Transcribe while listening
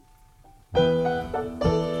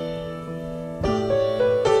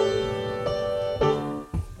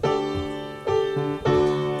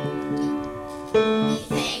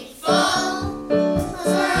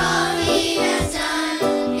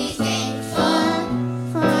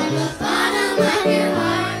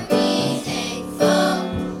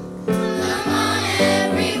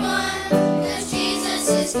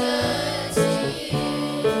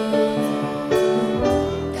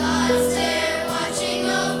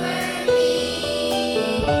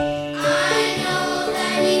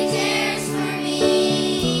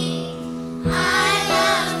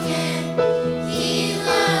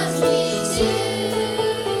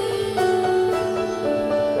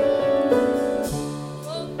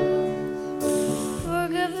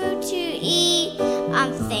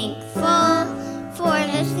I'm thankful for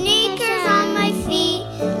the sneakers on my feet.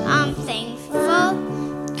 I'm thankful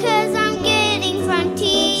because I'm getting front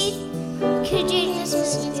teeth. Could Jesus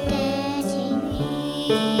was good to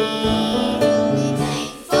me?